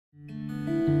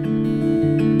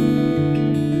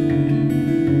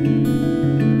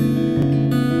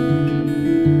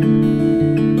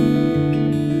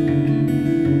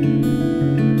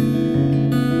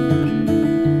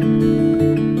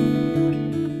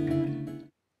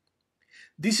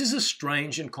This is a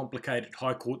strange and complicated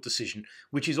High Court decision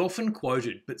which is often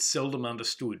quoted but seldom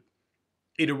understood.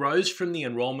 It arose from the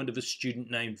enrolment of a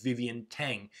student named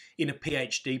Tang in a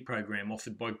PhD program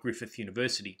offered by Griffith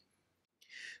University.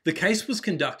 The case was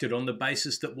conducted on the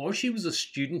basis that while she was a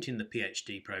student in the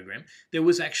PhD program, there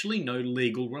was actually no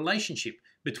legal relationship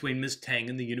between Ms. Tang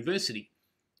and the university.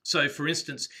 So, for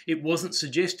instance, it wasn't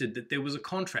suggested that there was a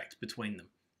contract between them.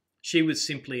 She was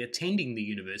simply attending the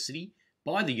university,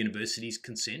 by the university's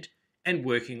consent, and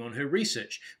working on her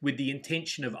research with the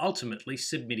intention of ultimately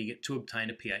submitting it to obtain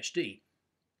a PhD.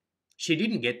 She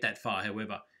didn't get that far,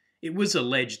 however. It was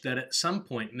alleged that at some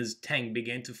point Ms. Tang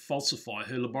began to falsify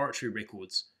her laboratory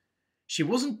records. She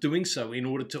wasn't doing so in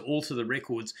order to alter the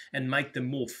records and make them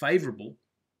more favourable,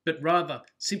 but rather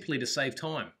simply to save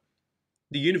time.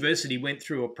 The university went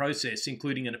through a process,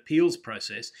 including an appeals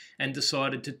process, and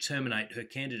decided to terminate her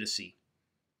candidacy.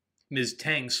 Ms.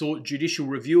 Tang sought judicial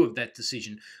review of that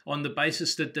decision on the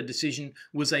basis that the decision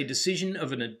was a decision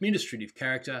of an administrative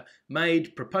character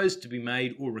made, proposed to be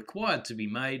made, or required to be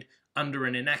made under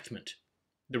an enactment,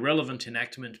 the relevant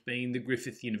enactment being the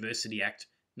Griffith University Act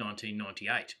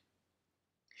 1998.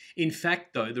 In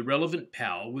fact, though, the relevant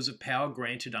power was a power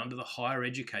granted under the Higher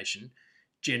Education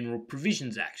General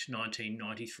Provisions Act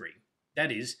 1993.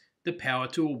 That is, the power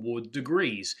to award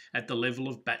degrees at the level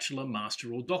of bachelor,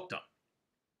 master or doctor.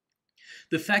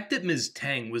 The fact that Ms.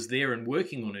 Tang was there and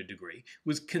working on her degree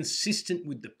was consistent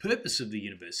with the purpose of the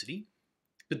university,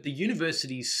 but the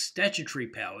university's statutory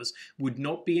powers would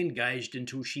not be engaged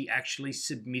until she actually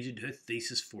submitted her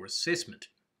thesis for assessment.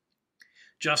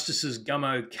 Justices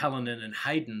Gummo, Callanan and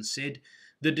Hayden said,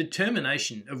 "The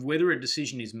determination of whether a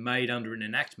decision is made under an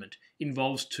enactment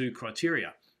involves two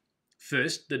criteria.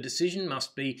 First, the decision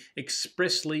must be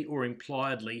expressly or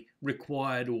impliedly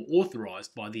required or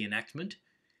authorised by the enactment,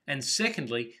 and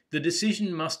secondly, the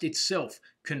decision must itself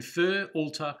confer,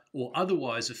 alter or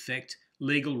otherwise affect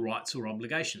legal rights or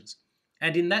obligations,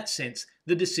 and in that sense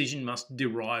the decision must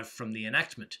derive from the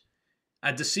enactment.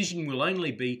 A decision will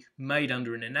only be made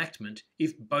under an enactment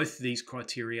if both these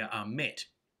criteria are met."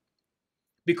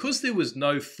 Because there was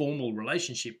no formal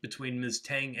relationship between Ms.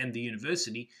 Tang and the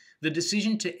university, the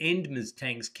decision to end Ms.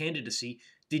 Tang's candidacy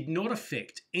did not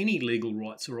affect any legal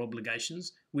rights or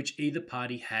obligations which either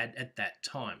party had at that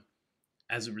time.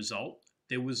 As a result,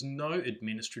 there was no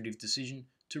administrative decision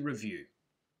to review.